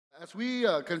As we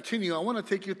continue, I want to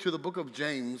take you to the book of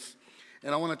James,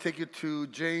 and I want to take you to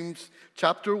James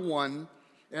chapter 1,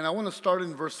 and I want to start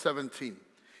in verse 17.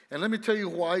 And let me tell you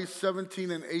why 17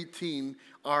 and 18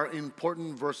 are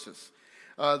important verses.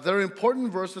 They're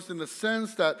important verses in the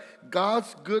sense that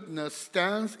God's goodness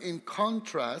stands in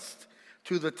contrast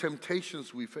to the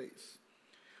temptations we face.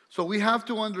 So we have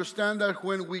to understand that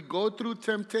when we go through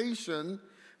temptation,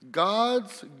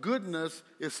 God's goodness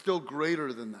is still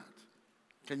greater than that.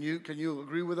 Can you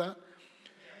agree with that?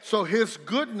 So His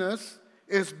goodness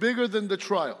is bigger than the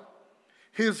trial.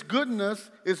 His goodness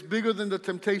is bigger than the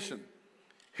temptation.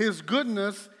 His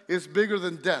goodness is bigger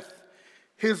than death.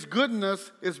 His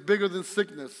goodness is bigger than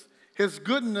sickness. His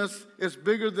goodness is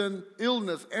bigger than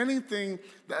illness. Anything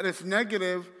that is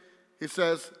negative, He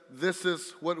says, this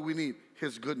is what we need,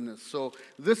 His goodness. So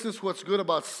this is what's good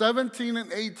about 17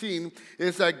 and 18,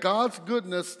 is that God's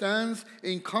goodness stands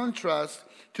in contrast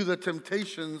to the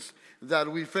temptations that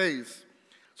we face.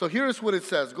 So here's what it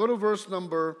says. Go to verse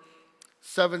number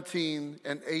 17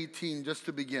 and 18 just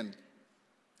to begin.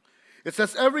 It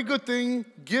says, every good thing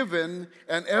given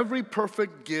and every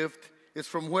perfect gift is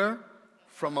from where?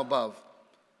 From above,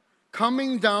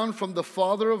 coming down from the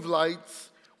Father of lights,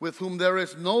 with whom there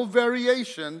is no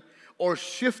variation or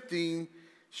shifting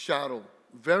shadow.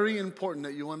 Very important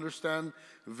that you understand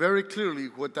very clearly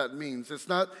what that means. It's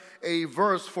not a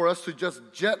verse for us to just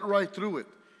jet right through it.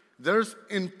 There's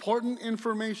important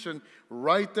information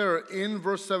right there in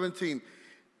verse 17.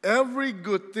 Every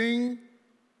good thing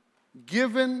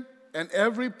given and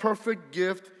every perfect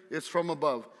gift is from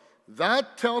above.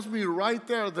 That tells me right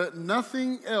there that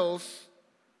nothing else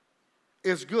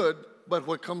is good but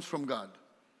what comes from God.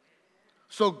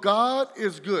 So God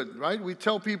is good, right? We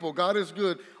tell people God is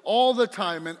good all the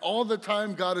time, and all the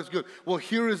time God is good. Well,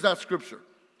 here is that scripture.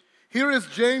 Here is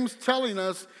James telling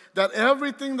us that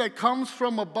everything that comes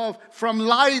from above, from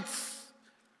lights,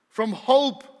 from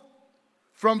hope,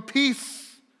 from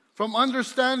peace, from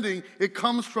understanding, it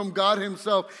comes from God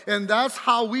Himself. And that's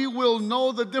how we will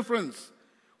know the difference.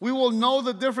 We will know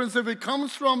the difference if it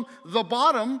comes from the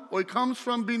bottom or it comes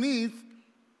from beneath.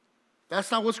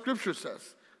 That's not what Scripture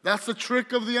says. That's the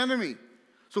trick of the enemy.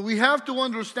 So we have to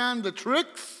understand the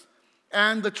tricks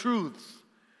and the truths.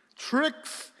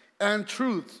 Tricks and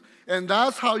truths. And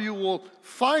that's how you will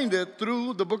find it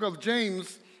through the book of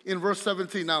James in verse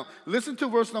 17. Now, listen to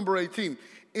verse number 18.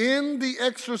 In the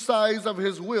exercise of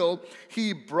His will,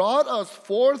 He brought us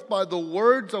forth by the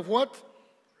words of what?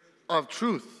 Of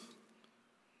truth.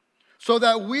 So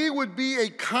that we would be a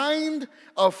kind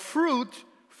of fruit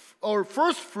or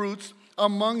first fruits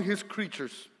among His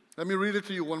creatures. Let me read it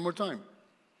to you one more time.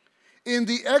 In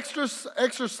the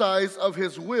exercise of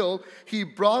His will, He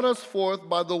brought us forth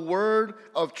by the word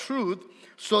of truth,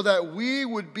 so that we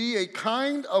would be a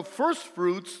kind of first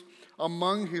fruits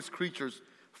among His creatures.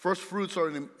 First fruits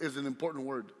is an important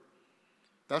word.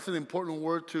 That's an important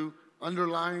word to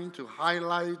underline, to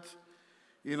highlight.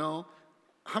 You know,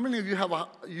 how many of you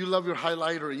you love your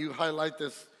highlighter and you highlight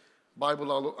this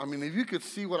Bible all over? I mean, if you could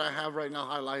see what I have right now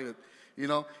highlighted, you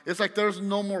know, it's like there's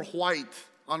no more white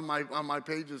on my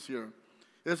pages here.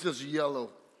 It's just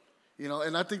yellow, you know,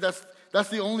 and I think that's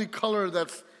the only color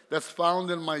that's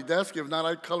found in my desk. If not,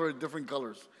 I'd color it different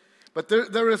colors. But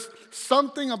there is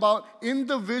something about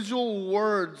individual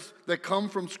words that come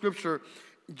from Scripture.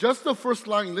 Just the first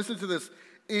line, listen to this.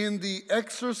 In the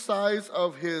exercise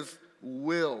of His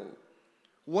will.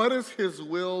 What is His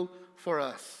will for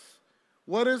us?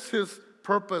 What is His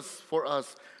purpose for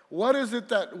us? What is it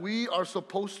that we are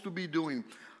supposed to be doing?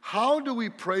 How do we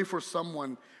pray for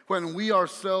someone when we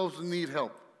ourselves need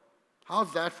help?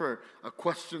 How's that for a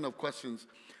question of questions?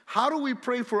 How do we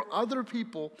pray for other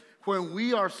people when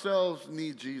we ourselves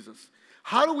need Jesus?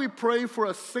 How do we pray for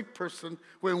a sick person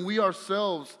when we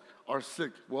ourselves are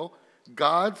sick? Well,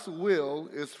 God's will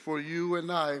is for you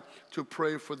and I to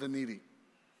pray for the needy.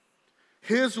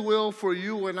 His will for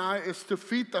you and I is to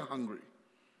feed the hungry.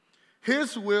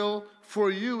 His will for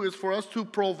you is for us to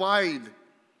provide,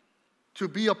 to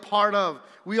be a part of.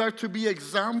 We are to be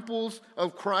examples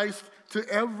of Christ to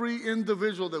every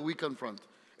individual that we confront.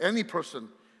 Any person,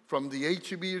 from the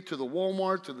H-E-B to the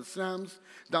Walmart to the Sam's,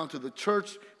 down to the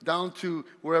church, down to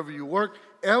wherever you work.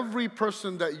 Every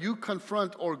person that you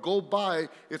confront or go by,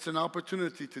 it's an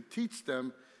opportunity to teach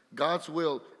them God's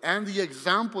will and the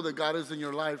example that God is in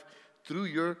your life through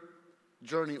your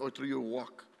journey or through your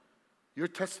walk. Your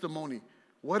testimony.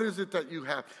 What is it that you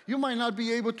have? You might not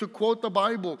be able to quote the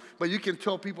Bible, but you can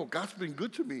tell people, God's been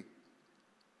good to me.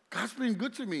 God's been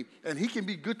good to me, and He can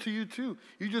be good to you too.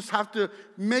 You just have to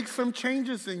make some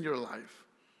changes in your life.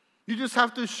 You just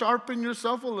have to sharpen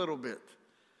yourself a little bit.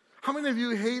 How many of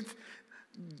you hate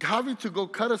having to go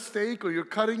cut a steak, or you're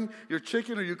cutting your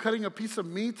chicken, or you're cutting a piece of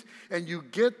meat, and you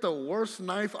get the worst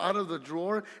knife out of the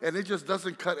drawer and it just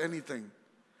doesn't cut anything?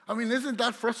 I mean, isn't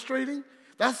that frustrating?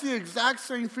 That's the exact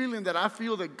same feeling that I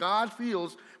feel that God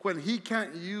feels when He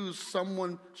can't use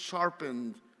someone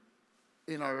sharpened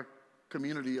in our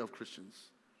community of Christians.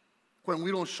 When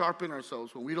we don't sharpen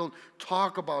ourselves, when we don't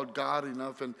talk about God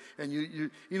enough, and you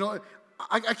know,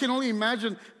 I can only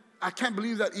imagine. I can't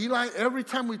believe that Eli, every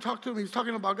time we talk to him, he's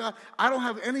talking about God. I don't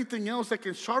have anything else that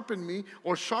can sharpen me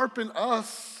or sharpen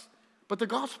us but the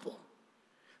gospel.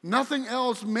 Nothing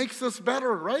else makes us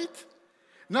better, right?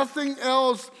 Nothing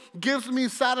else gives me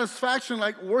satisfaction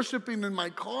like worshiping in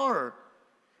my car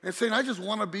and saying, I just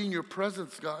want to be in your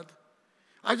presence, God.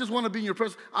 I just want to be in your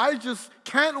presence. I just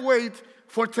can't wait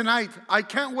for tonight. I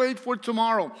can't wait for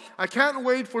tomorrow. I can't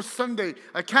wait for Sunday.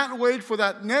 I can't wait for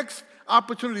that next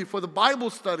opportunity, for the Bible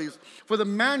studies, for the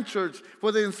man church,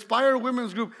 for the Inspire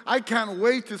Women's Group. I can't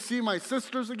wait to see my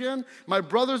sisters again, my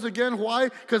brothers again. Why?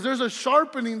 Because there's a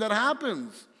sharpening that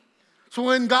happens. So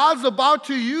when God's about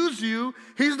to use you,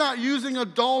 He's not using a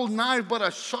dull knife, but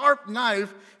a sharp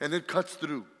knife, and it cuts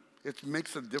through. It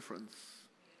makes a difference.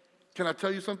 Can I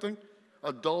tell you something?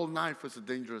 A dull knife is a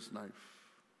dangerous knife.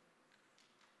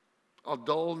 A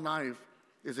dull knife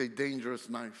is a dangerous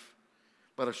knife.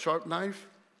 But a sharp knife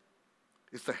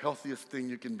is the healthiest thing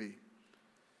you can be.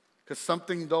 Because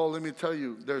something dull, let me tell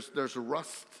you, there's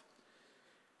rust.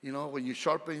 You know, when you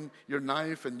sharpen your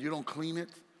knife and you don't clean it,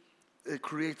 it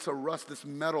creates a rust, this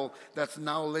metal that's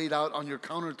now laid out on your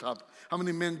countertop. How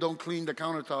many men don't clean the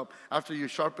countertop after you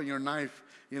sharpen your knife?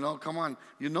 You know, come on.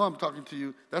 You know I'm talking to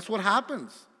you. That's what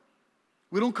happens.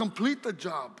 We don't complete the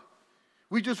job.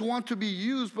 We just want to be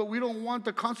used, but we don't want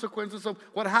the consequences of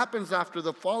what happens after,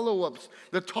 the follow-ups,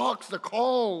 the talks, the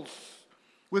calls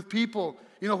with people.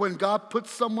 You know, when God puts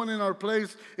someone in our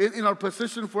place, in our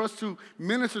position for us to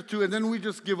minister to, and then we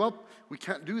just give up, we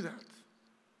can't do that.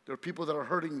 There are people that are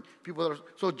hurting, people that are...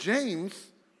 So James,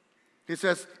 he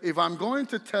says, if I'm going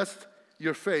to test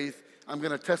your faith, I'm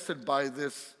going to test it by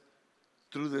this,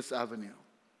 through this avenue.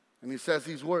 And he says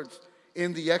these words,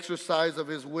 in the exercise of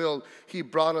His will, He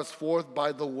brought us forth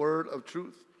by the word of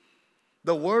truth.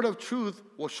 The word of truth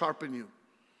will sharpen you.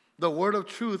 The word of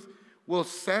truth will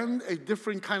send a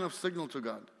different kind of signal to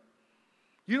God.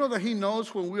 You know that He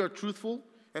knows when we are truthful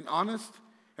and honest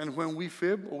and when we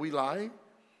fib or we lie.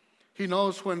 He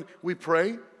knows when we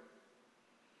pray.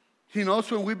 He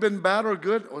knows when we've been bad or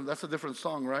good. Oh, that's a different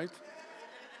song, right?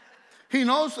 He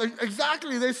knows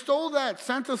exactly. They stole that.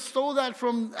 Santa stole that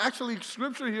from actually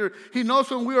Scripture here. He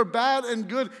knows when we are bad and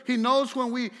good. He knows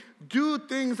when we do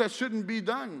things that shouldn't be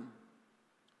done.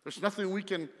 There's nothing we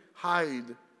can hide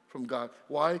from God.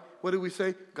 Why? What do we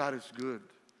say? God is good.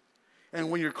 And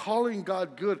when you're calling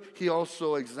God good, He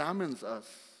also examines us.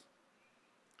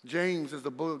 James is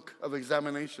the book of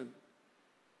examination.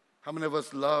 How many of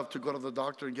us love to go to the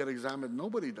doctor and get examined?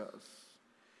 Nobody does.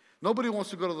 Nobody wants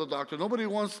to go to the doctor. Nobody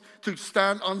wants to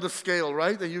stand on the scale,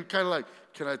 right? And you're kind of like,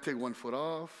 can I take 1 foot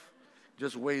off?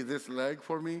 Just weigh this leg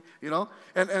for me, you know?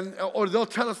 Or they'll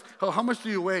tell us, oh, how much do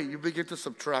you weigh? You begin to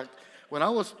subtract. When I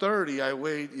was 30, I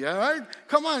weighed, yeah, right?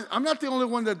 Come on, I'm not the only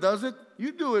one that does it.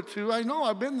 You do it too. I know,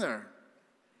 I've been there.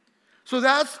 So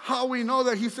that's how we know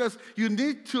that He says you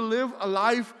need to live a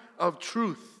life of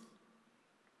truth.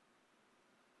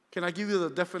 Can I give you the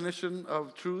definition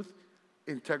of truth?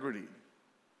 Integrity.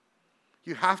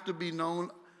 You have to be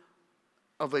known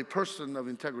of a person of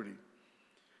integrity.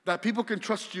 That people can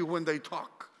trust you when they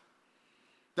talk.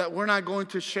 That we're not going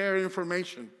to share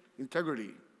information. Integrity.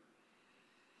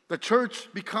 The church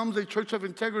becomes a church of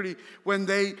integrity when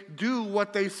they do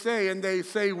what they say and they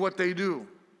say what they do.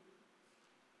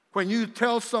 When you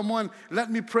tell someone, let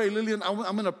me pray, Lillian, I'm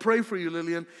going to pray for you,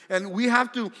 Lillian. And we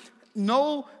have to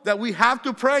know that we have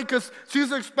to pray because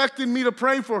she's expecting me to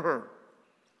pray for her.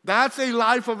 That's a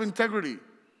life of integrity.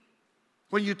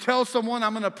 When you tell someone,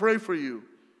 I'm going to pray for you.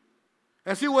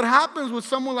 And see what happens with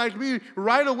someone like me,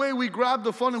 right away we grab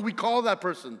the phone and we call that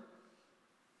person.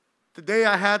 Today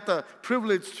I had the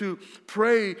privilege to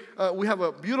pray. We have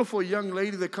a beautiful young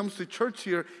lady that comes to church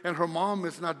here, and her mom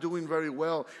is not doing very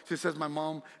well. She says, my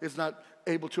mom is not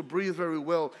able to breathe very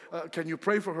well. Can you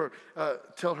pray for her?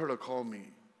 Tell her to call me.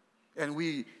 And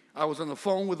I was on the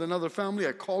phone with another family.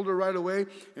 I called her right away,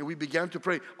 and we began to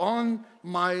pray. On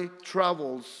my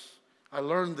travels, I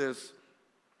learned this.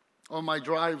 On my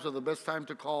drives are the best time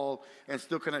to call and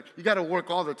still connect. You got to work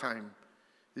all the time.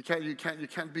 You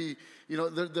can't be,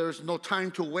 there's no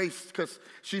time to waste because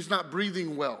she's not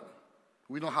breathing well.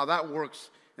 We know how that works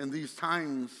in these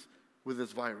times with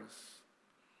this virus.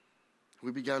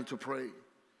 We began to pray.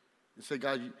 and say,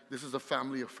 God, this is a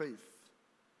family of faith.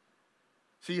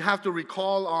 So you have to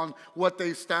recall on what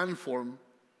they stand for.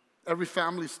 Every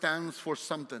family stands for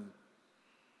something.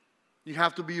 You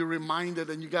have to be reminded,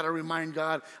 and you got to remind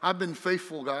God, I've been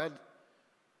faithful, God.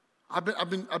 I've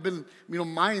been,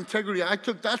 my integrity, I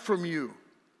took that from you.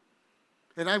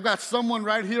 And I've got someone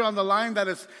right here on the line that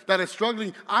is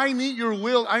struggling. I need your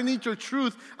will. I need your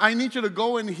truth. I need you to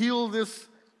go and heal this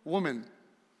woman.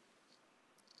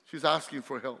 She's asking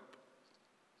for help.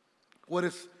 What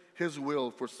is his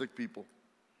will for sick people?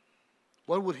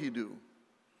 What would he do?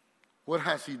 What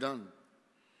has he done?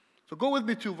 So go with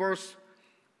me to verse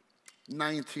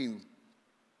 19.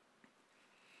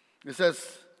 It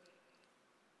says,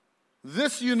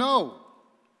 this you know,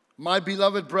 my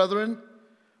beloved brethren,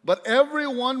 but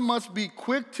everyone must be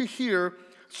quick to hear,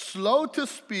 slow to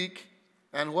speak,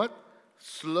 and what?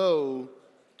 Slow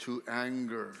to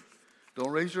anger.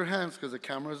 Don't raise your hands because the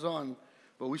camera's on,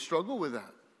 but we struggle with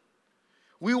that.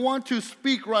 We want to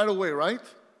speak right away, right?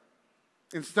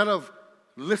 Instead of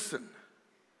listen.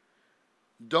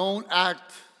 Don't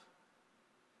act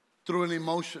through an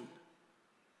emotion.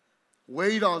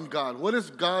 Wait on God. What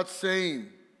is God saying?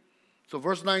 So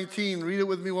verse 19, read it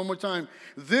with me one more time.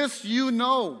 This you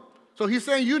know. So he's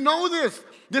saying, you know this.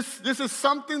 This is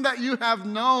something that you have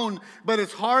known, but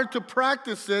it's hard to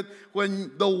practice it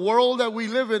when the world that we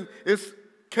live in is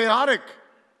chaotic.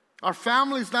 Our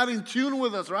family's not in tune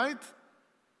with us, right?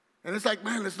 And it's like,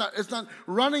 man, it's not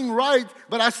running right,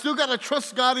 but I still got to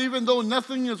trust God even though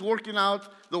nothing is working out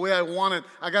the way I want it.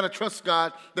 I got to trust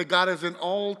God that God is in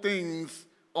all things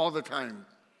all the time.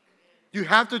 You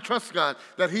have to trust God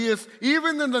that He is,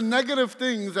 even in the negative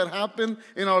things that happen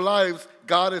in our lives,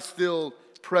 God is still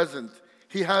present.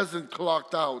 He hasn't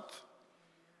clocked out.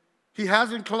 He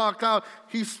hasn't clocked out.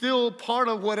 He's still part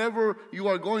of whatever you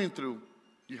are going through.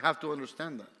 You have to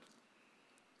understand that.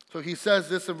 So he says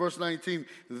this in verse 19,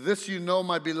 this you know,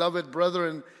 my beloved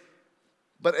brethren,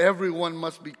 but everyone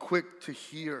must be quick to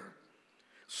hear,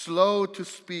 slow to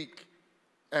speak,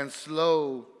 and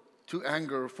slow to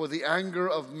anger, for the anger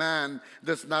of man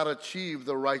does not achieve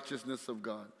the righteousness of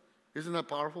God. Isn't that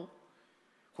powerful?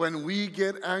 When we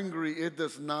get angry, it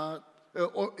is not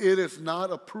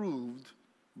approved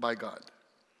by God.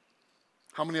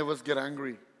 How many of us get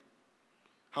angry?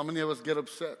 How many of us get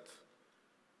upset?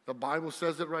 The Bible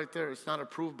says it right there. It's not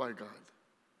approved by God.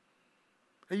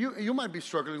 And you might be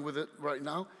struggling with it right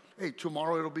now. Hey,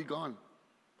 tomorrow it'll be gone.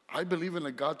 I believe in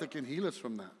a God that can heal us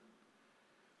from that.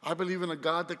 I believe in a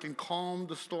God that can calm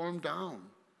the storm down.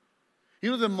 You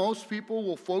know that most people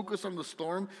will focus on the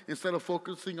storm instead of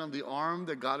focusing on the arm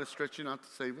that God is stretching out to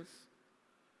save us.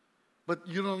 But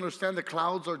you don't understand the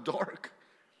clouds are dark.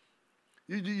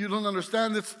 You don't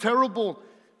understand it's terrible.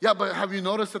 Yeah, but have you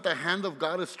noticed that the hand of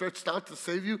God is stretched out to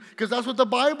save you? Because that's what the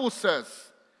Bible says.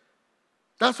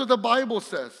 That's what the Bible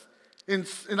says.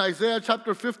 In Isaiah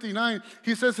chapter 59,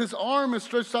 he says his arm is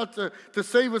stretched out to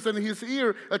save us and his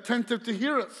ear attentive to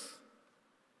hear us.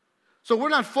 So we're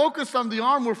not focused on the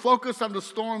arm, we're focused on the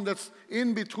storm that's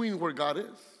in between where God is.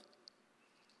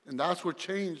 And that's where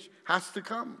change has to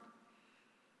come.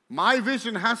 My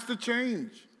vision has to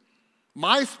change.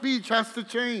 My speech has to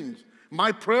change.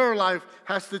 My prayer life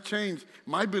has to change.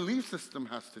 My belief system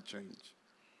has to change.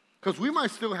 Because we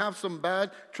might still have some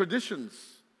bad traditions.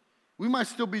 We might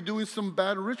still be doing some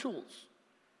bad rituals.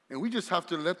 And we just have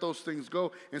to let those things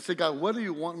go and say, God, what do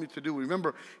you want me to do?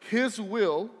 Remember, His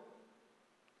will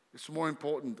is more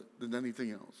important than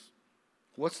anything else.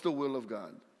 What's the will of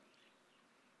God?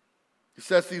 He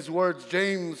says these words,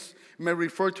 James may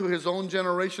refer to his own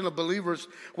generation of believers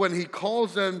when he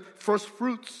calls them first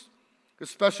fruits,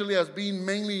 especially as being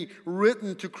mainly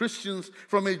written to Christians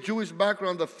from a Jewish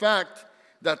background. The fact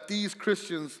that these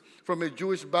Christians from a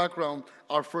Jewish background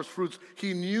are first fruits.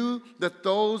 He knew that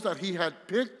those that he had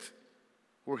picked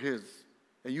were his.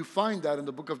 And you find that in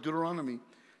the book of Deuteronomy,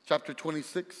 chapter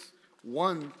 26,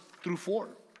 1 through 4.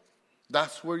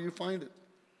 That's where you find it.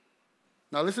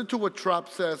 Now listen to what Trapp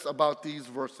says about these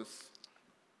verses.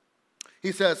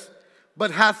 He says,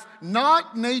 but hath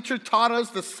not nature taught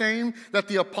us the same that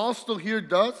the apostle here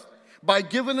does? By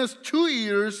giving us 2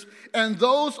 ears, and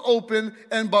those open,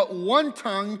 and but one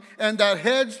tongue, and that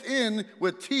hedged in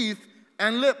with teeth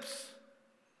and lips.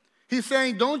 He's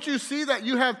saying, don't you see that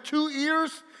you have 2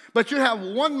 ears, but you have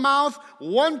one mouth,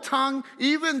 one tongue,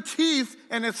 even teeth,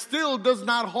 and it still does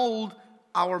not hold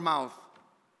our mouth.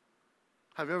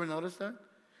 Have you ever noticed that?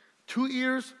 2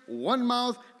 ears, one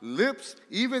mouth, lips,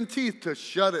 even teeth to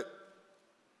shut it.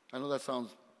 I know that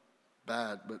sounds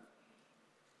bad, but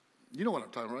you know what I'm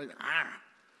talking about, right?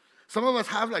 Some of us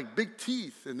have like big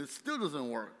teeth and it still doesn't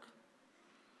work.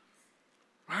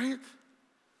 right?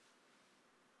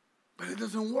 But it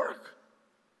doesn't work.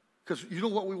 Because you know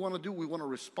what we want to do? We want to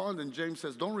respond. And James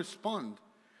says, don't respond.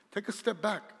 Take a step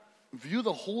back. View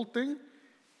the whole thing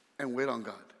and wait on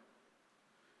God.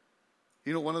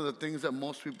 You know, one of the things that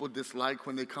most people dislike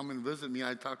when they come and visit me,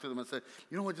 I talk to them and say,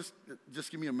 you know what,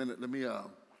 just give me a minute.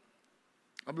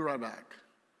 I'll be right back.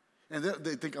 And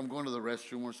they think I'm going to the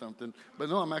restroom or something. But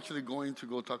no, I'm actually going to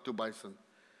go talk to Bison.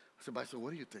 I said, Bison,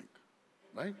 what do you think?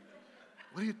 Right?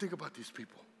 What do you think about these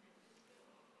people?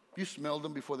 You smelled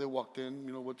them before they walked in.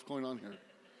 You know, what's going on here?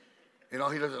 And all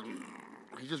he does is,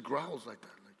 he just growls like that.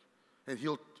 And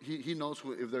he knows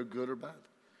if they're good or bad.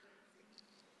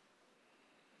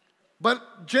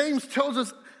 But James tells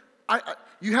us,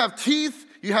 you have teeth,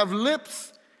 you have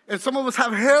lips, and some of us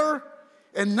have hair,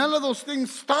 and none of those things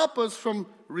stop us from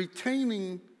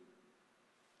retaining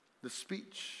the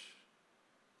speech.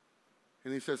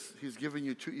 And he says, he's giving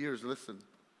you 2 ears. Listen.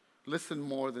 Listen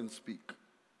more than speak.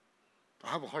 I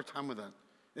have a hard time with that.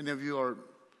 Any of you are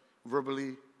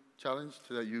verbally challenged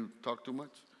that you talk too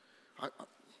much?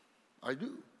 I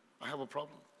do. I have a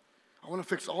problem. I want to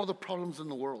fix all the problems in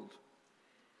the world.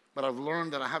 But I've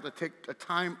learned that I have to take a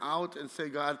time out and say,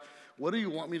 God, what do you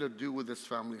want me to do with this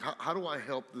family? How do I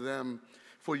help them?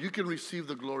 For you can receive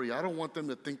the glory. I don't want them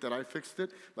to think that I fixed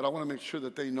it, but I want to make sure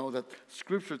that they know that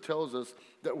Scripture tells us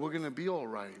that we're going to be all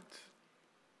right.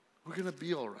 We're going to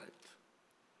be all right.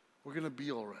 We're going to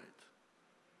be all right.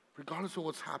 Regardless of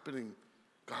what's happening,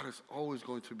 God is always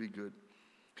going to be good.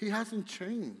 He hasn't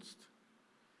changed.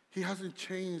 He hasn't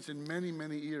changed in many,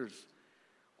 many years.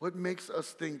 What makes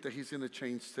us think that he's going to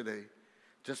change today?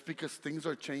 Just because things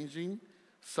are changing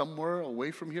somewhere away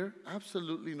from here?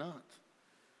 Absolutely not.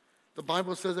 The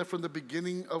Bible says that from the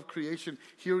beginning of creation,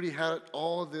 he already had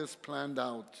all this planned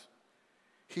out.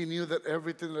 He knew that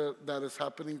everything that is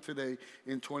happening today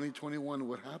in 2021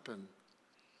 would happen.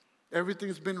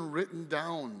 Everything's been written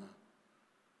down.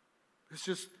 It's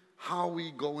just how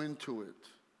we go into it.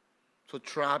 So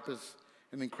Trapp is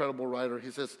an incredible writer. He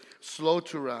says, slow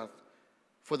to wrath,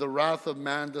 for the wrath of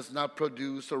man does not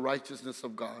produce the righteousness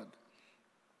of God.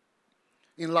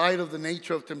 In light of the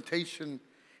nature of temptation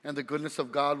and the goodness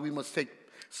of God, we must take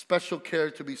special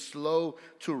care to be slow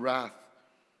to wrath,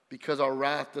 because our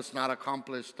wrath does not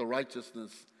accomplish the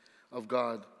righteousness of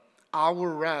God. Our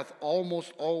wrath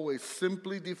almost always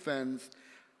simply defends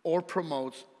or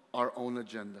promotes our own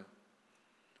agenda.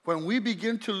 When we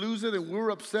begin to lose it and we're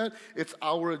upset, it's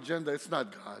our agenda, it's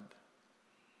not God.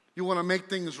 You want to make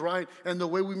things right, and the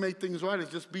way we make things right is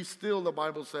just be still, the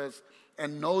Bible says,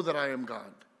 and know that I am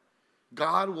God.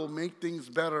 God will make things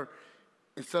better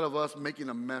instead of us making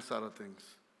a mess out of things.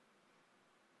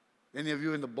 Any of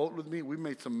you in the boat with me? We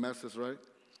made some messes, right?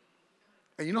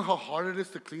 And you know how hard it is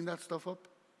to clean that stuff up?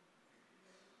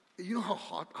 You know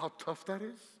how tough that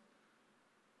is?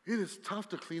 It is tough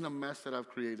to clean a mess that I've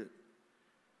created.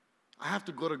 I have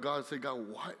to go to God and say, God,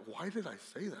 why did I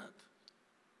say that?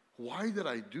 Why did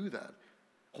I do that?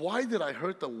 Why did I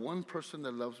hurt the one person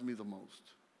that loves me the most?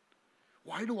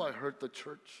 Why do I hurt the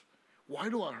church? Why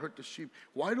do I hurt the sheep?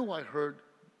 Why do I hurt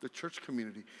the church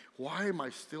community? Why am I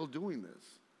still doing this?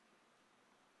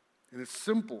 And it's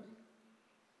simple.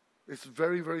 It's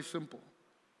very, very simple.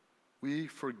 We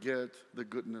forget the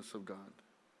goodness of God.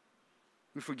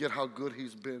 We forget how good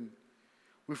he's been.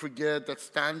 We forget that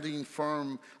standing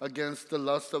firm against the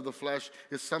lust of the flesh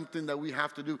is something that we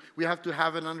have to do. We have to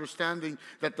have an understanding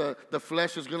that the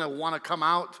flesh is going to want to come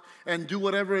out and do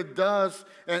whatever it does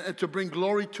and to bring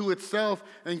glory to itself.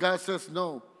 And God says,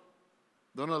 no,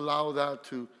 don't allow that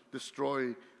to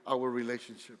destroy our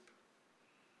relationship.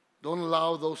 Don't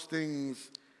allow those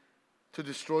things to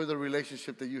destroy the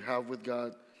relationship that you have with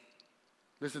God.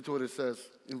 Listen to what it says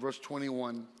in verse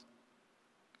 21.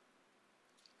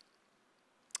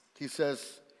 He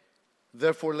says,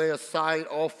 therefore lay aside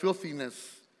all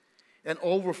filthiness and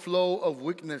overflow of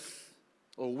wickedness,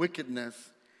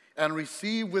 and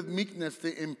receive with meekness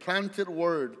the implanted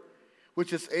word,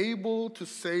 which is able to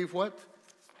save what?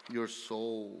 Your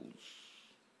souls.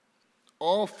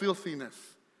 All filthiness,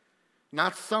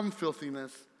 not some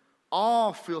filthiness,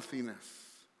 all filthiness.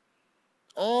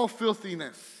 All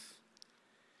filthiness.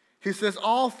 He says,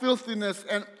 all filthiness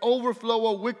and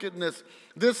overflow of wickedness.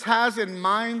 This has in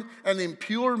mind an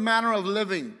impure manner of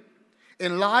living.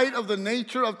 In light of the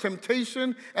nature of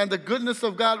temptation and the goodness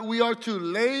of God, we are to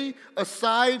lay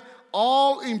aside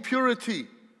all impurity,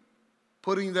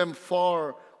 putting them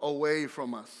far away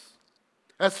from us.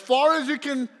 As far as you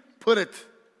can put it,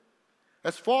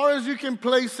 as far as you can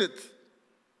place it.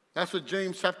 That's what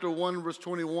James chapter 1 verse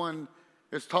 21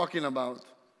 is talking about.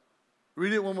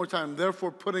 Read it one more time.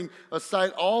 Therefore, putting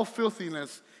aside all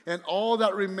filthiness and all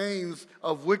that remains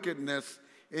of wickedness.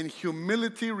 In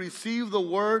humility receive the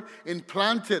word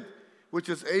implanted, which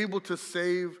is able to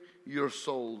save your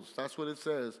souls. That's what it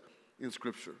says in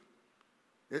Scripture.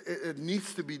 It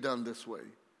needs to be done this way.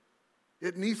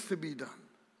 It needs to be done.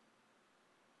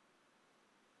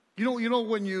 You know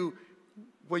when you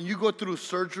go through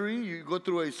surgery, you go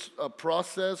through a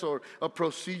process or a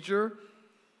procedure,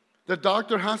 the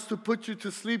doctor has to put you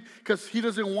to sleep because he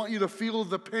doesn't want you to feel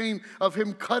the pain of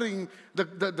him cutting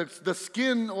the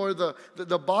skin or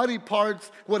the body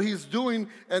parts, what he's doing.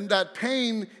 And that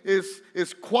pain is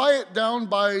quiet down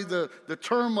by the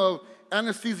term of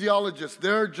anesthesiologists.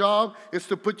 Their job is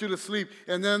to put you to sleep,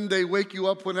 and then they wake you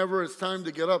up whenever it's time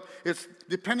to get up. It's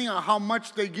depending on how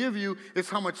much they give you, it's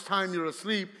how much time you're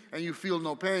asleep and you feel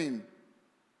no pain.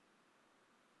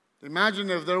 Imagine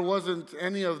if there wasn't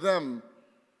any of them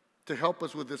to help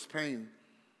us with this pain.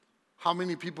 How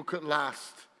many people could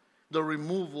last the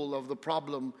removal of the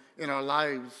problem in our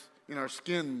lives, in our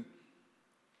skin,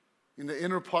 in the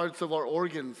inner parts of our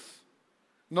organs?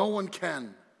 No one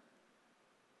can.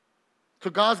 So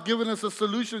God's given us a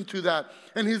solution to that.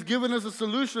 And He's given us a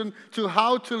solution to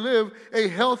how to live a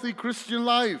healthy Christian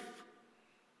life.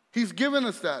 He's given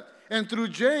us that. And through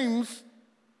James,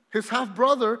 his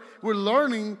half-brother, we're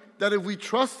learning that if we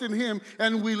trust in Him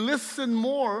and we listen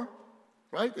more,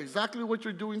 right? Exactly what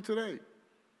you're doing today.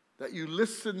 That you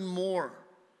listen more,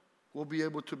 we'll be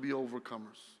able to be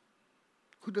overcomers.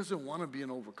 Who doesn't want to be an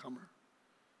overcomer?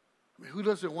 I mean, who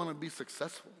doesn't want to be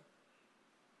successful?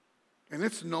 And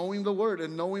it's knowing the Word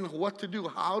and knowing what to do.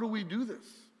 How do we do this?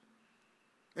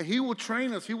 And He will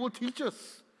train us. He will teach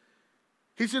us.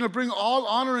 He's going to bring all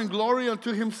honor and glory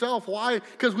unto Himself. Why?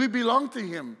 Because we belong to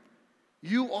Him.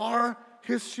 You are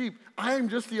His sheep. I am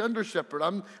just the under shepherd.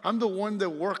 I'm the one that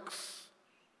works.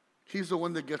 He's the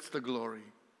one that gets the glory.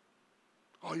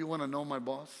 Oh, you want to know my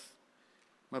boss?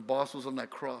 My boss was on that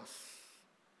cross.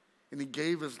 And He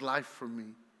gave His life for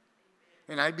me.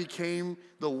 And I became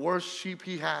the worst sheep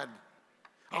He had.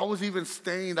 I was even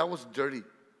stained. I was dirty.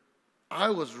 I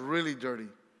was really dirty.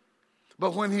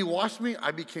 But when He washed me,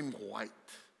 I became white.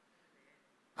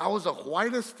 I was the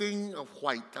whitest thing of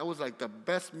white. I was like the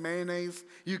best mayonnaise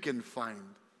you can find.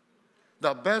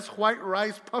 The best white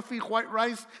rice, puffy white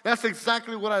rice. That's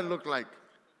exactly what I looked like.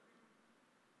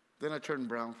 Then I turned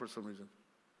brown for some reason.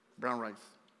 Brown rice.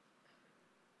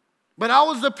 But I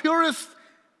was the purest.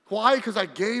 Why? Because I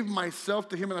gave myself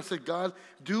to Him and I said, God,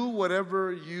 do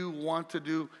whatever you want to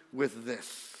do with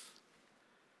this.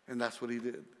 And that's what He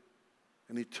did.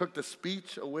 And He took the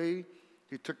speech away.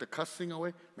 He took the cussing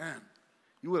away. Man,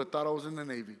 you would have thought I was in the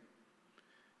Navy.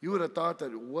 You would have thought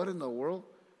that, what in the world?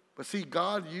 But see,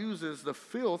 God uses the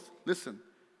filth, listen,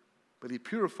 but He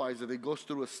purifies it. It goes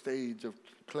through a stage of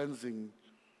cleansing,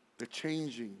 the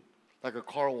changing, like a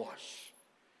car wash.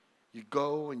 You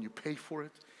go and you pay for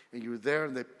it. And you're there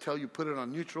and they tell you put it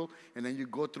on neutral, and then you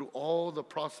go through all the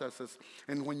processes,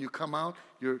 and when you come out,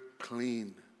 you're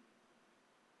clean.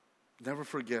 Never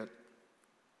forget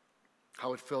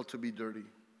how it felt to be dirty.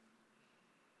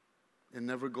 And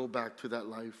never go back to that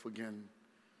life again.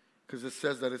 Because it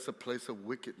says that it's a place of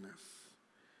wickedness,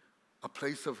 a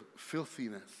place of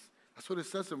filthiness. That's what it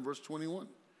says in verse 21.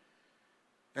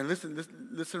 And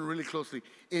listen really closely.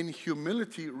 In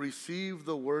humility, receive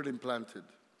the word implanted.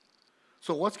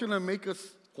 So what's going to make us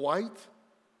white?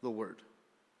 The Word.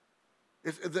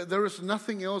 There is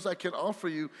nothing else I can offer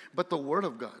you but the Word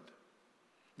of God.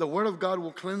 The Word of God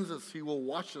will cleanse us. He will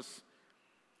wash us.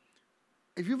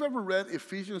 If you've ever read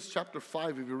Ephesians chapter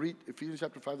 5, if you read Ephesians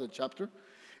chapter 5, that chapter,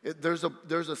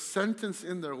 there's a sentence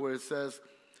in there where it says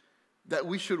that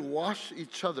we should wash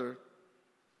each other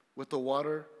with the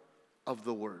water of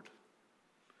the Word.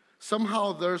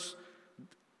 Somehow there's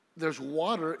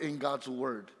water in God's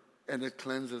Word. And it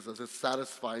cleanses us. It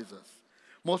satisfies us.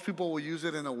 Most people will use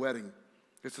it in a wedding.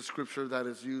 It's a scripture that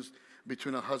is used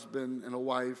between a husband and a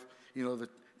wife. You know,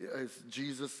 it's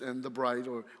Jesus and the bride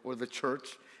or the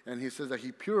church. And He says that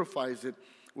He purifies it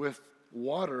with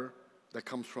water that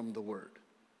comes from the Word.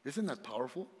 Isn't that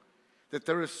powerful? That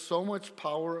there is so much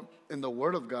power in the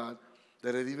Word of God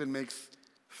that it even makes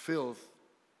filth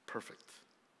perfect.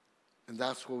 And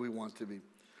that's where we want to be.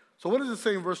 So what does it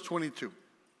say in verse 22?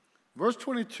 Verse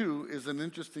 22 is an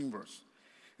interesting verse.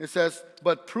 It says,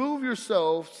 but prove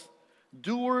yourselves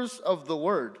doers of the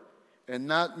word, and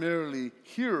not merely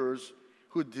hearers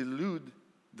who delude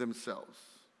themselves.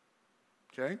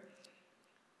 Okay?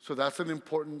 So that's an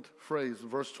important phrase,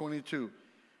 verse 22.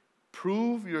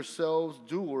 Prove yourselves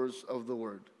doers of the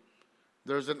word.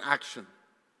 There's an action.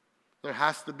 There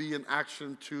has to be an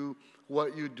action to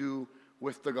what you do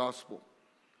with the gospel.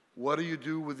 What do you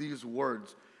do with these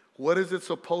words? What is it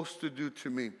supposed to do to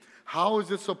me? How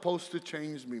is it supposed to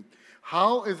change me?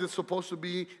 How is it supposed to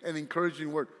be an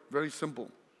encouraging word? Very simple.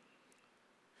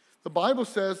 The Bible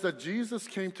says that Jesus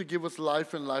came to give us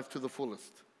life and life to the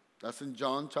fullest. That's in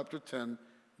John chapter 10,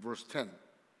 verse 10.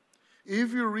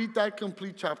 If you read that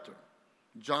complete chapter,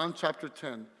 John chapter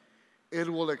 10,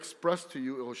 it will express to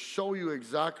you, it will show you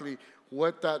exactly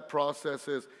what that process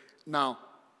is. Now,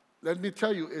 let me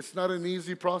tell you, it's not an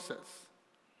easy process.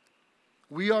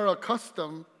 We are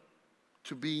accustomed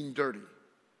to being dirty.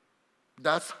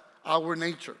 That's our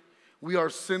nature. We are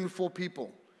sinful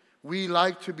people. We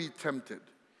like to be tempted.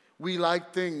 We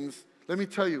like things. Let me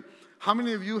tell you, how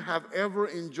many of you have ever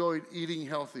enjoyed eating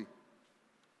healthy?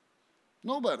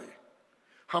 Nobody.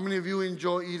 How many of you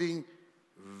enjoy eating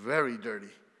very dirty?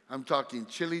 I'm talking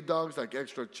chili dogs, like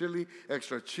extra chili,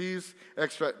 extra cheese,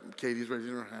 extra. Katie's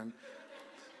raising her hand.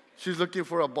 She's looking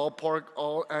for a ballpark,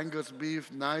 all Angus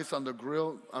beef, nice on the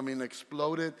grill. I mean,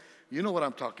 exploded. You know what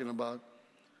I'm talking about.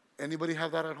 Anybody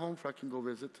have that at home? I can go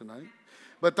visit tonight.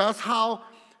 But that's how,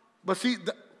 but see,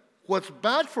 what's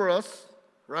bad for us,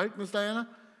 right, Miss Diana?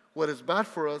 What is bad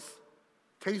for us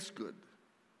tastes good.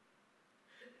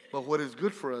 But what is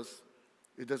good for us,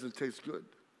 it doesn't taste good.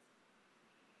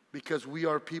 Because we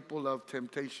are people of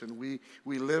temptation. We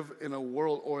live in a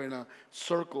world or in a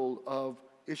circle of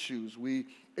issues. We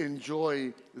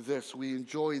enjoy this, we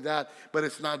enjoy that, but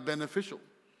it's not beneficial.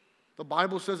 The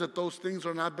Bible says that those things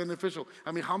are not beneficial.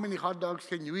 I mean, how many hot dogs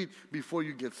can you eat before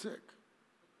you get sick?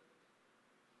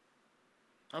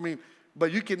 I mean,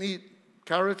 but you can eat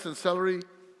carrots and celery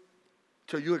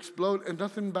till you explode and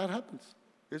nothing bad happens.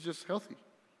 It's just healthy,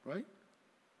 right?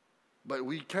 But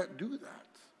we can't do that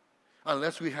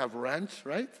unless we have ranch,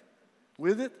 right,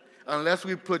 with it. Unless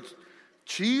we put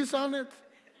cheese on it.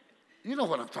 You know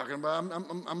what I'm talking about.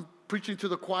 I'm preaching to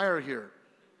the choir here.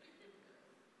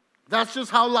 That's just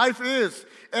how life is.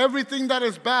 Everything that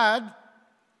is bad,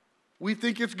 we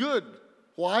think it's good.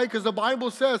 Why? Because the Bible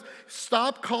says,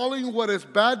 stop calling what is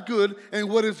bad good and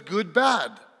what is good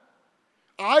bad.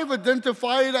 I've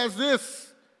identified as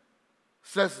this,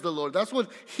 says the Lord. That's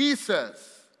what He says.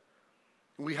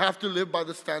 We have to live by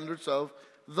the standards of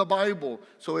the Bible.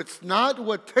 So it's not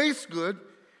what tastes good,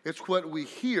 it's what we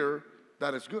hear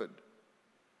that is good.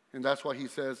 And that's why He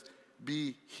says,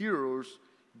 be hearers,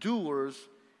 doers,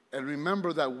 and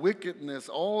remember that wickedness,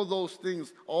 all those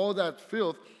things, all that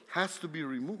filth has to be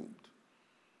removed.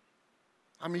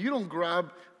 I mean, you don't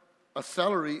grab a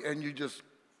celery and you just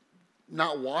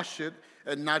not wash it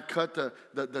and not cut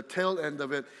the tail end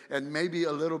of it and maybe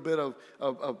a little bit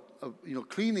of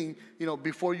cleaning,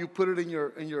 before you put it in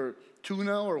your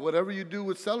tuna or whatever you do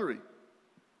with celery.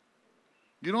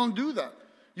 You don't do that.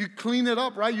 You clean it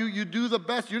up, right? You do the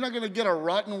best. You're not going to get a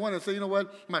rotten one and say, you know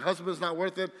what, my husband's not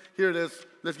worth it. Here it is.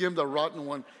 Let's give him the rotten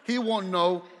one. He won't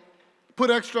know.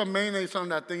 Put extra mayonnaise on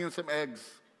that thing and some eggs.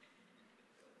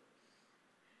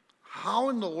 How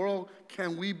in the world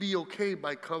can we be okay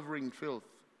by covering filth?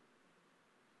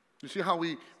 You see how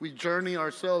we journey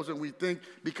ourselves and we think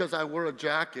because I wear a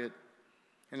jacket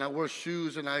and I wear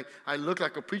shoes and I look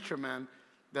like a preacher man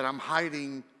that I'm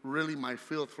hiding really my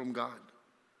filth from God.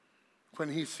 When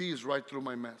He sees right through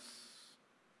my mess.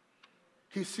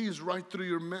 He sees right through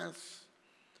your mess.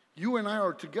 You and I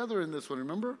are together in this one,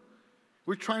 remember?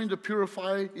 We're trying to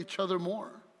purify each other more.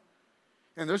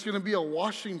 And there's going to be a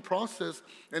washing process,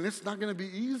 and it's not going to be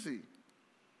easy.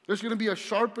 There's going to be a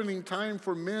sharpening time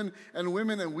for men and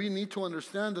women, and we need to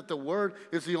understand that the Word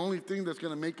is the only thing that's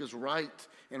going to make us right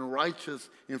and righteous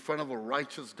in front of a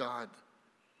righteous God.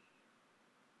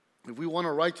 If we want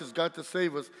a righteous God to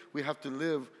save us, we have to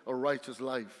live a righteous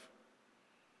life.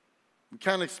 We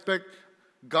can't expect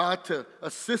God to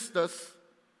assist us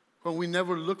when we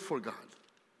never look for God.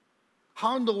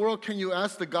 How in the world can you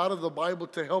ask the God of the Bible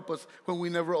to help us when we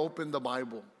never open the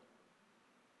Bible?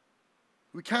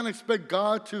 We can't expect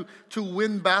God to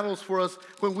win battles for us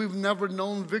when we've never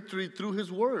known victory through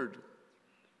His Word.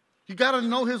 You got to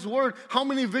know His Word. How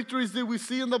many victories did we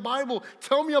see in the Bible?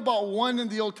 Tell me about one in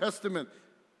the Old Testament.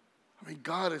 I mean,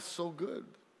 God is so good.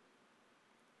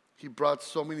 He brought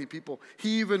so many people.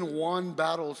 He even won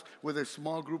battles with a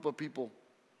small group of people.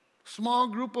 Small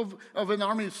group of an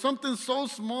army, something so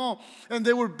small, and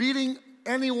they were beating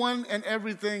anyone and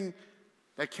everything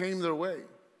that came their way.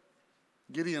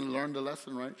 Gideon learned the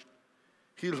lesson, right?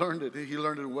 He learned it. He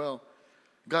learned it well.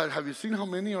 God, have you seen how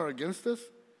many are against us?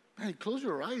 Man, close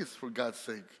your eyes for God's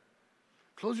sake.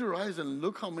 Close your eyes and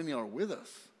look how many are with us.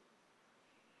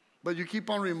 But you keep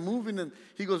on removing, and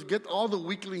He goes, get all the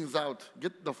weaklings out.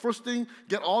 Get the first thing,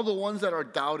 get all the ones that are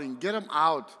doubting. Get them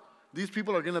out. These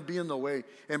people are going to be in the way.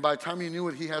 And by the time He knew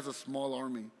it, He has a small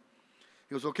army.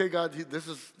 He goes, okay, God, this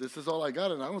is all I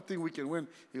got, and I don't think we can win.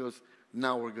 He goes,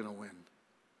 now we're going to win.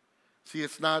 See,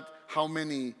 it's not how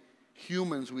many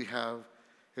humans we have,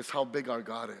 it's how big our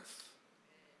God is.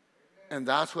 And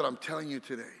that's what I'm telling you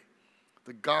today.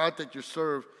 The God that you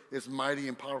serve is mighty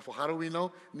and powerful. How do we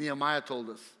know? Nehemiah told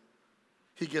us.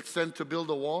 He gets sent to build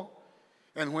a wall.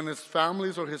 And when his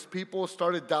families or his people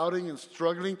started doubting and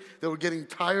struggling, they were getting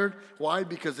tired. Why?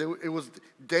 Because it was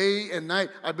day and night.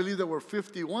 I believe there were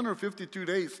 51 or 52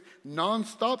 days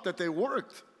nonstop that they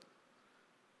worked.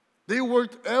 They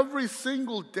worked every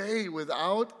single day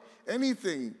without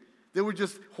anything. They were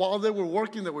just, while they were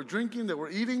working, they were drinking, they were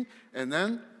eating. And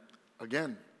then,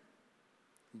 again,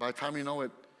 by the time you know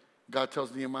it, God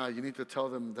tells Nehemiah, you need to tell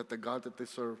them that the God that they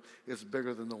serve is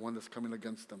bigger than the one that's coming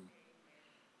against them.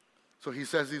 So he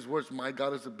says these words, my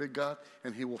God is a big God,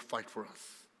 and he will fight for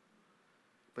us.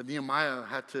 But Nehemiah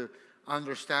had to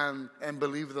understand and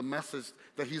believe the message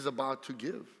that he's about to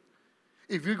give.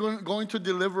 If you're going to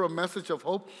deliver a message of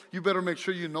hope, you better make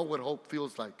sure you know what hope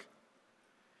feels like.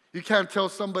 You can't tell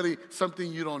somebody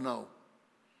something you don't know.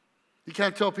 You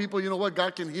can't tell people, you know what,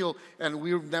 God can heal, and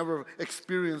we've never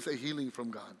experienced a healing from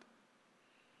God.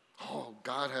 Oh,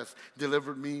 God has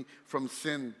delivered me from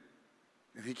sin,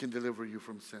 and he can deliver you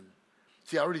from sin.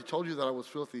 See, I already told you that I was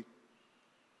filthy.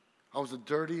 I was a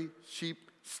dirty sheep,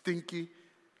 stinky,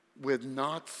 with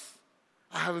knots.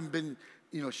 I haven't been,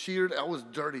 sheared. I was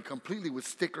dirty, completely with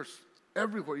stickers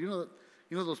everywhere. You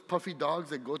know those puffy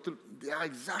dogs that go through? Yeah,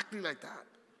 exactly like that.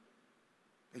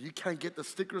 And you can't get the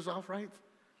stickers off, right?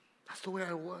 That's the way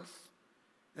I was.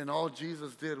 And all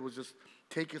Jesus did was just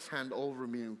take his hand over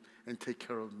me and take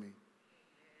care of me.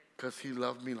 Because he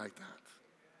loved me like that.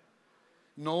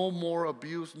 No more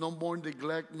abuse, no more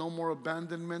neglect, no more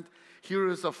abandonment. Here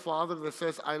is a father that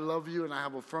says, I love you and I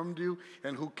have affirmed you,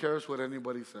 and who cares what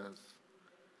anybody says.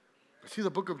 See,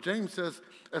 the book of James says,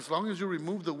 as long as you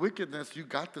remove the wickedness, you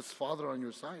got this father on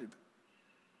your side.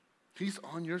 He's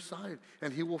on your side,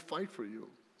 and he will fight for you.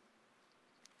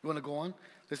 You want to go on?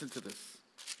 Listen to this.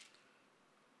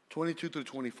 22 through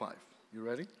 25. You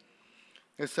ready?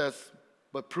 It says,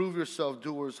 but prove yourself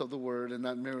doers of the word and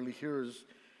not merely hearers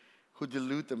who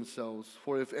delude themselves.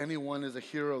 For if anyone is a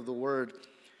hearer of the word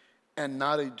and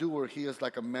not a doer, he is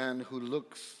like a man who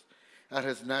looks at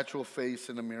his natural face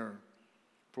in a mirror.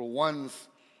 For once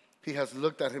he has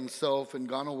looked at himself and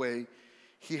gone away,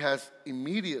 he has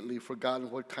immediately forgotten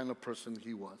what kind of person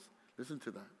he was. Listen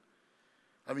to that.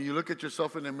 I mean, you look at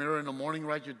yourself in the mirror in the morning,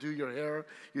 right? You do your hair,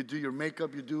 you do your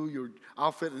makeup, you do your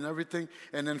outfit and everything.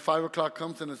 And then 5 o'clock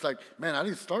comes and it's like, man, I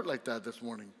didn't start like that this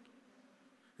morning.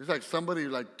 It's like somebody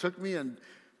took me and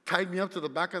tied me up to the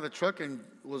back of the truck and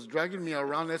was dragging me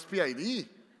around SPID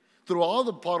through all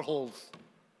the potholes.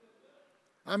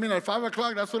 I mean, at 5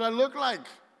 o'clock, that's what I look like.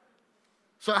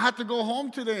 So I had to go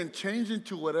home today and change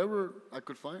into whatever I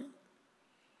could find.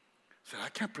 I said, I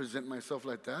can't present myself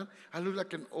like that. I look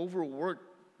like an overworked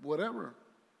whatever.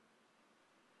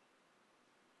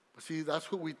 But see,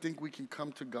 that's what we think we can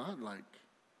come to God like.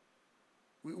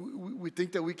 We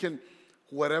think that we can,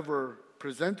 whatever,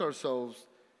 present ourselves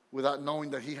without knowing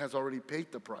that he has already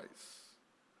paid the price.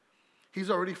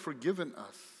 He's already forgiven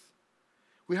us.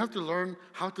 We have to learn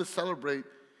how to celebrate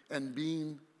and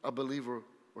being a believer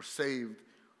or saved,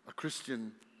 a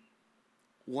Christian,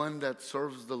 one that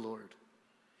serves the Lord.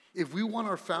 If we want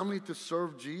our family to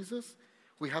serve Jesus,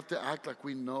 we have to act like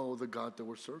we know the God that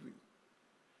we're serving.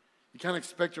 You can't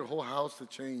expect your whole house to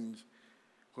change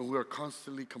when we're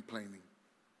constantly complaining,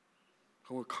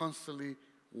 when we're constantly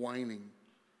whining,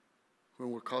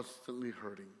 when we're constantly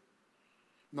hurting.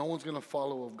 No one's going to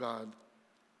follow of God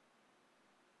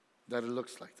that it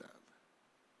looks like that.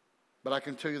 But I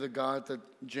can tell you the God that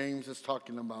James is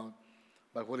talking about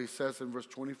by what he says in verse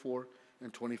 24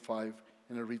 and 25,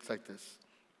 and it reads like this.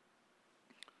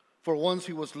 For once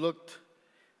he was looked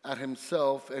at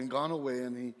himself and gone away,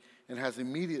 and has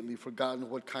immediately forgotten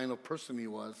what kind of person he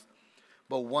was.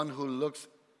 But one who looks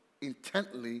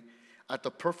intently at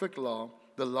the perfect law,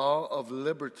 the law of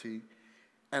liberty,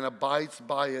 and abides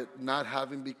by it, not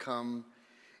having become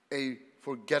a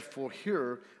forgetful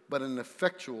hearer, but an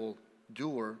effectual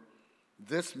doer,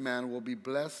 this man will be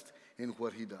blessed in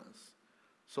what he does.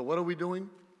 So what are we doing?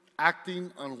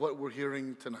 Acting on what we're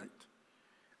hearing tonight.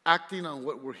 Acting on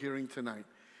what we're hearing tonight.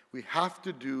 We have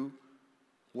to do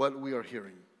what we are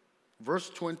hearing. Verse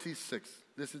 26,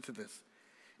 listen to this.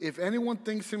 If anyone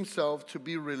thinks himself to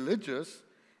be religious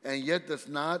and yet does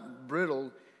not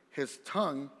bridle his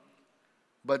tongue,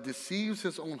 but deceives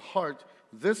his own heart,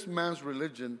 this man's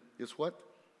religion is what?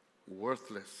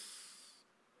 Worthless.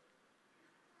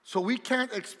 So we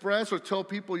can't express or tell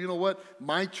people, you know what,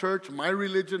 my church, my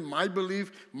religion, my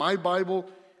belief, my Bible,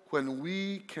 when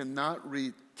we cannot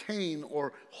retain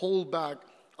or hold back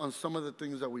on some of the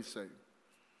things that we say.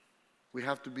 We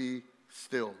have to be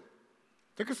still.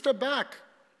 Take a step back.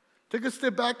 Take a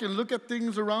step back and look at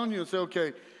things around you and say,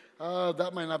 okay,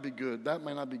 that might not be good. That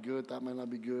might not be good. That might not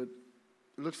be good.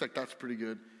 It looks like that's pretty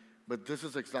good, but this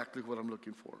is exactly what I'm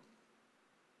looking for.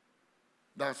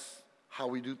 That's how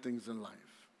we do things in life.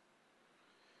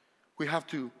 We have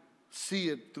to see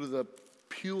it through the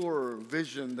pure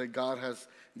vision that God has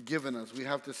given us. We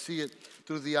have to see it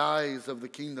through the eyes of the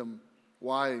kingdom.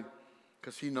 Why?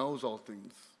 Because He knows all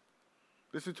things.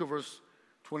 Listen to verse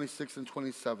 26 and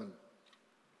 27.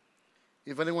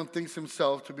 If anyone thinks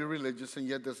himself to be religious and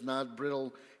yet does not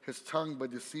bridle his tongue but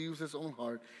deceives his own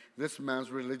heart, this man's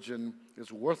religion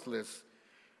is worthless.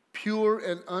 Pure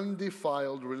and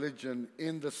undefiled religion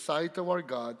in the sight of our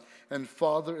God and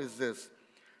Father is this,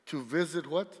 to visit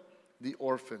what? The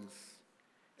orphans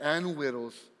and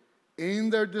widows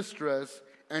in their distress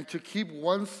and to keep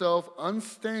oneself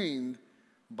unstained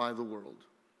by the world.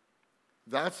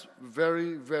 That's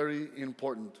very, very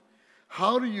important.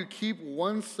 How do you keep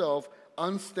oneself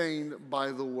unstained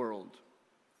by the world?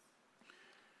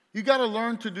 You got to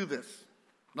learn to do this.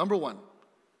 Number one,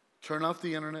 turn off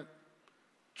the internet,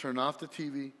 turn off the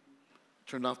TV,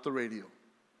 turn off the radio.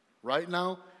 Right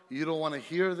now, you don't want to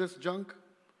hear this junk.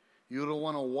 You don't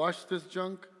want to watch this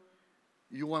junk.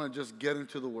 You want to just get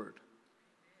into the Word.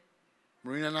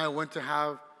 Marina and I went to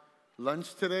have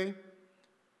lunch today,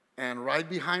 and right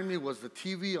behind me was the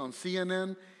TV on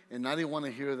CNN, and I didn't want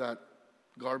to hear that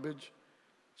garbage.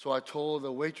 So I told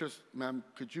the waitress, ma'am,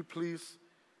 could you please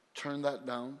turn that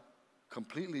down,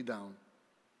 completely down?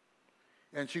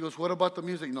 And she goes, what about the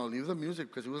music? No, leave the music,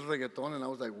 because it was reggaeton, and I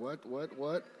was like,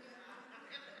 what?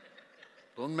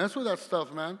 Don't mess with that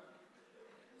stuff, man.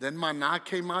 Then Maná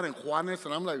came out and Juanes,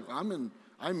 and I'm like, I'm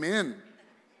in.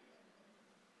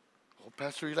 Oh,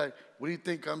 Pastor Eli, what do you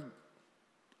think?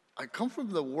 I come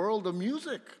from the world of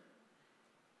music.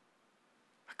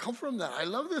 I come from that. I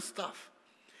love this stuff.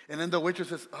 And then the waitress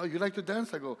says, oh, you like to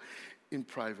dance? I go, in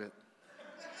private.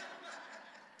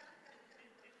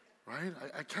 Right?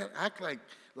 I can't act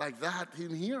like that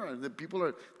in here. The people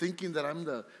are thinking that I'm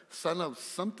the son of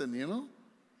something, you know?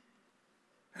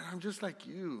 And I'm just like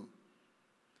you.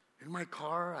 In my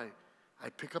car, I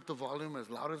pick up the volume as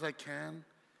loud as I can,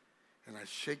 and I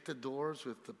shake the doors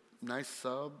with the nice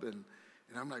sub, and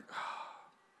I'm like,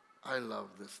 I love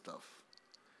this stuff.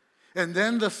 And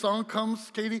then the song comes,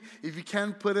 Katie, if you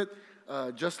can put it,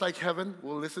 Just Like Heaven,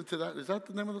 we'll listen to that. Is that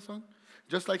the name of the song?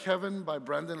 Just Like Heaven by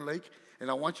Brandon Lake.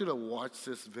 And I want you to watch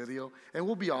this video, and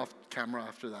we'll be off camera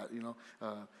after that, you know.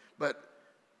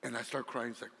 And I start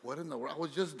crying. It's like, what in the world? I was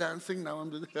just dancing, now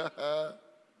I'm just,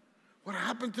 what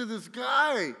happened to this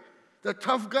guy? The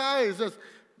tough guy. He says,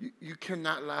 you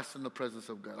cannot last in the presence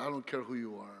of God. I don't care who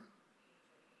you are.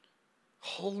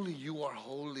 Holy, you are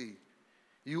holy.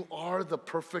 You are the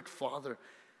perfect Father.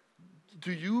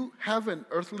 Do you have an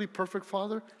earthly perfect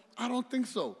Father? I don't think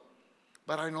so.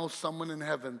 But I know someone in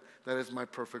heaven that is my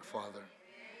perfect Father.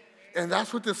 And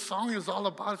that's what this song is all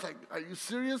about. It's like, are you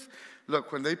serious?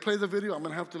 Look, when they play the video, I'm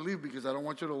going to have to leave because I don't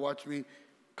want you to watch me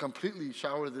completely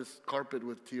shower this carpet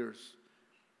with tears.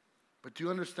 But do you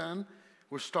understand?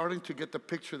 We're starting to get the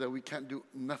picture that we can't do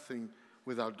nothing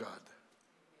without God.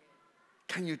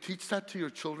 Can you teach that to your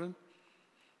children?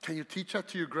 Can you teach that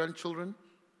to your grandchildren?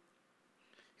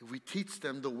 If we teach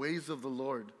them the ways of the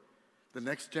Lord, the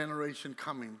next generation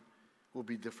coming will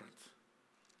be different.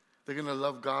 They're going to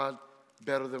love God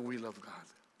better than we love God.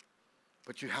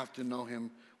 But you have to know Him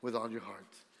with all your heart.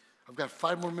 I've got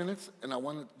 5 more minutes, and I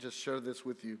want to just share this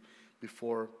with you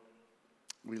before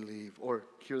we leave or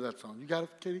hear that song. You got it,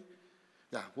 Katie?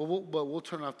 Yeah, we'll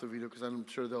turn off the video because I'm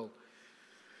sure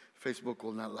Facebook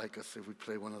will not like us if we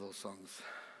play one of those songs.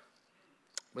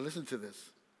 But listen to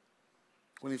this.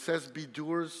 When He says, be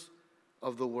doers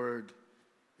of the word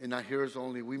and not hearers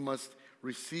only, we must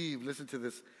receive, listen to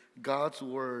this, God's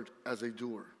word as a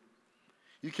doer.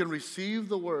 You can receive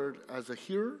the word as a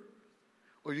hearer,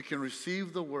 or you can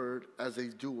receive the word as a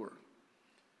doer.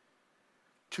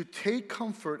 To take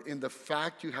comfort in the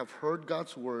fact you have heard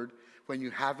God's word when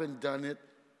you haven't done it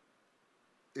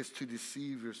is to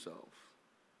deceive yourself.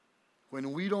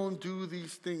 When we don't do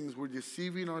these things, we're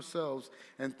deceiving ourselves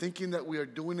and thinking that we are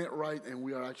doing it right, and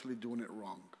we are actually doing it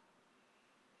wrong.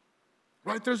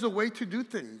 Right? There's a way to do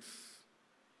things.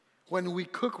 When we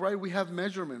cook, right, we have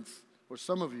measurements, or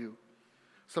some of you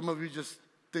just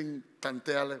think,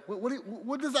 tanteale.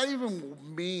 What does that even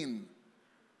mean?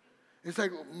 It's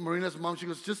like Marina's mom, she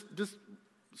goes, just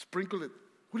sprinkle it,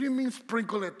 What do you mean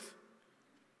sprinkle it?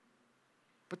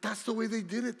 But that's the way they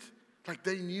did it. Like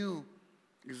they knew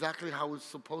exactly how it's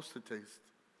supposed to taste.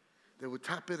 They would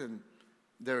tap it and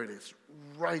there it is,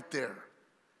 right there.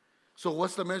 So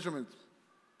what's the measurement?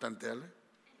 Tantele.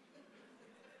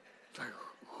 It's like,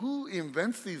 who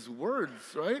invents these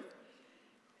words, right?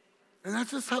 And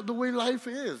that's just how the way life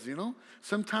is, you know.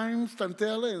 Sometimes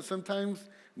tantele and sometimes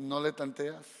no le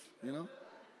tanteas, you know.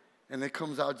 And it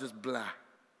comes out just blah,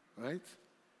 right?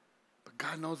 But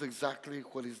God knows exactly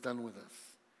what he's done with us.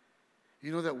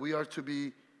 You know that we are to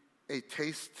be a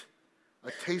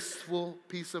tasteful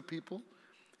piece of people?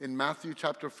 In Matthew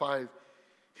chapter 5,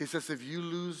 he says, if you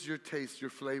lose your taste, your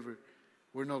flavor,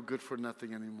 we're no good for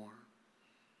nothing anymore.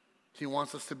 He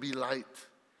wants us to be light.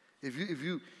 If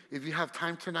you have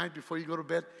time tonight before you go to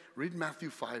bed, read Matthew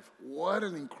 5. What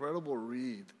an incredible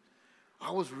read.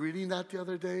 I was reading that the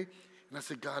other day, and I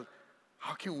said, God,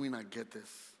 how can we not get this?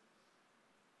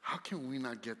 How can we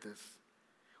not get this?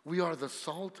 We are the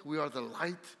salt. We are the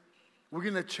light. We're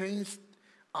going to change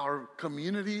our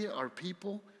community, our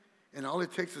people, and all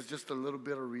it takes is just a little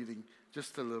bit of reading,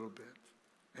 just a little bit.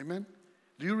 Amen?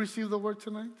 Do you receive the word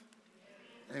tonight?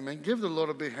 Amen. Give the Lord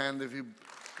a big hand if you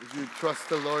trust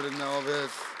the Lord in all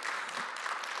this.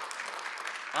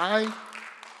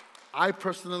 I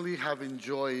personally have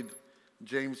enjoyed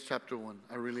James chapter 1.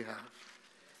 I really have.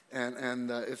 And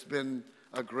it's been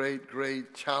a great,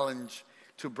 great challenge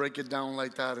to break it down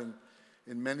like that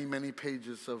in many, many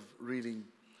pages of reading.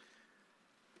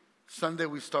 Sunday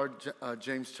we start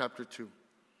James chapter 2.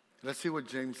 Let's see what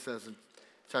James says in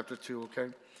chapter 2, okay?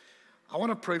 I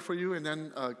want to pray for you, and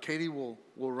then Katie will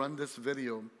run this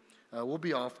video. We'll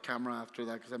be off camera after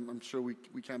that because I'm sure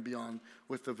we can't be on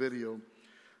with the video.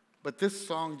 But this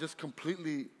song just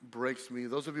completely breaks me.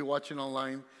 Those of you watching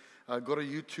online, go to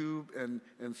YouTube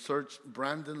and search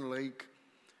Brandon Lake,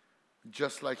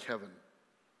 Just Like Heaven.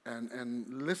 And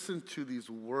listen to these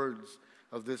words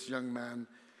of this young man.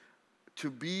 To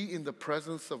be in the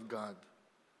presence of God,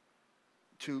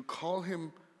 to call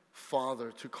him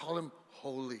Father, to call him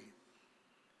holy.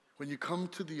 When you come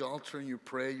to the altar and you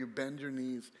pray, you bend your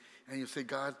knees and you say,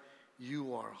 God,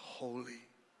 you are holy.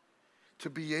 To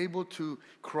be able to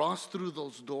cross through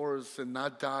those doors and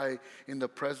not die in the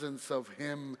presence of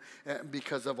him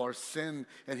because of our sin.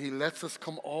 And he lets us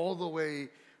come all the way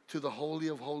to the Holy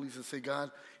of Holies and say,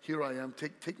 God, here I am.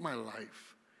 Take my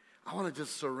life. I want to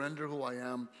just surrender who I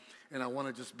am, and I want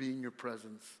to just be in your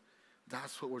presence.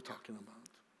 That's what we're talking about.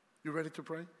 You ready to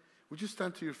pray? Would you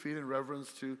stand to your feet in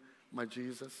reverence to my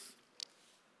Jesus?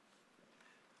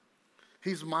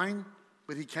 He's mine,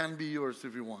 but he can be yours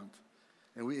if you want.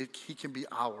 And he can be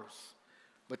ours.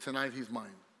 But tonight he's mine.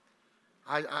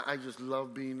 I just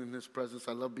love being in his presence.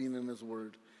 I love being in his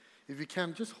word. If you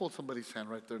can, just hold somebody's hand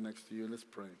right there next to you and let's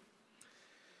pray.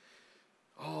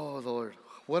 Oh, Lord,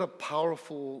 what a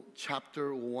powerful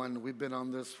chapter 1. We've been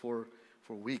on this for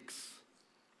weeks.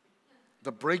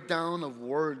 The breakdown of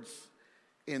words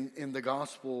in the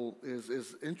gospel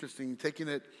is interesting, taking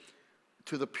it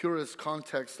to the purest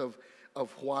context of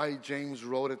why James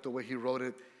wrote it the way he wrote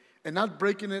it, and not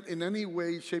breaking it in any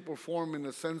way, shape, or form in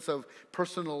the sense of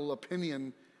personal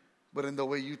opinion, but in the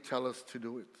way you tell us to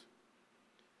do it.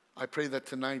 I pray that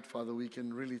tonight, Father, we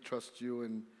can really trust you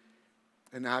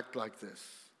and act like this.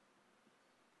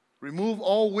 Remove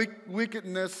all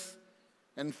wickedness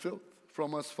and filth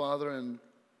from us, Father, and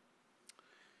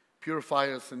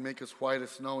purify us and make us white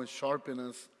as snow and sharpen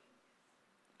us.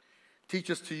 Teach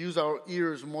us to use our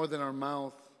ears more than our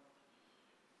mouth.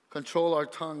 Control our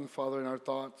tongue, Father, and our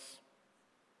thoughts.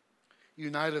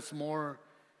 Unite us more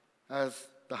as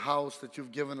the house that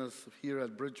you've given us here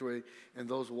at Bridgeway and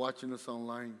those watching us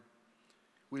online.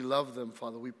 We love them,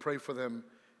 Father. We pray for them.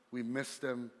 We miss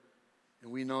them.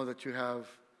 And we know that you have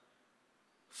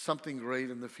something great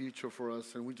in the future for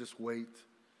us, and we just wait.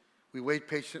 We wait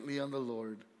patiently on the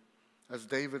Lord. As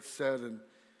David said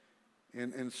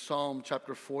in Psalm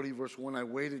chapter 40, verse 1, I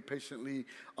waited patiently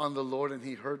on the Lord, and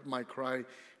he heard my cry.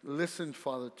 Listen,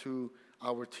 Father, to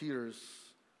our tears,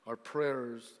 our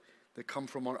prayers that come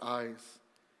from our eyes.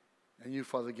 And you,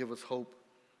 Father, give us hope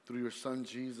through your Son,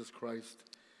 Jesus Christ,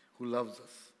 who loves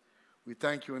us. We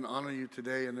thank you and honor you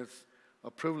today, and it's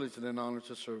a privilege and an honor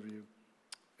to serve you.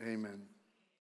 Amen.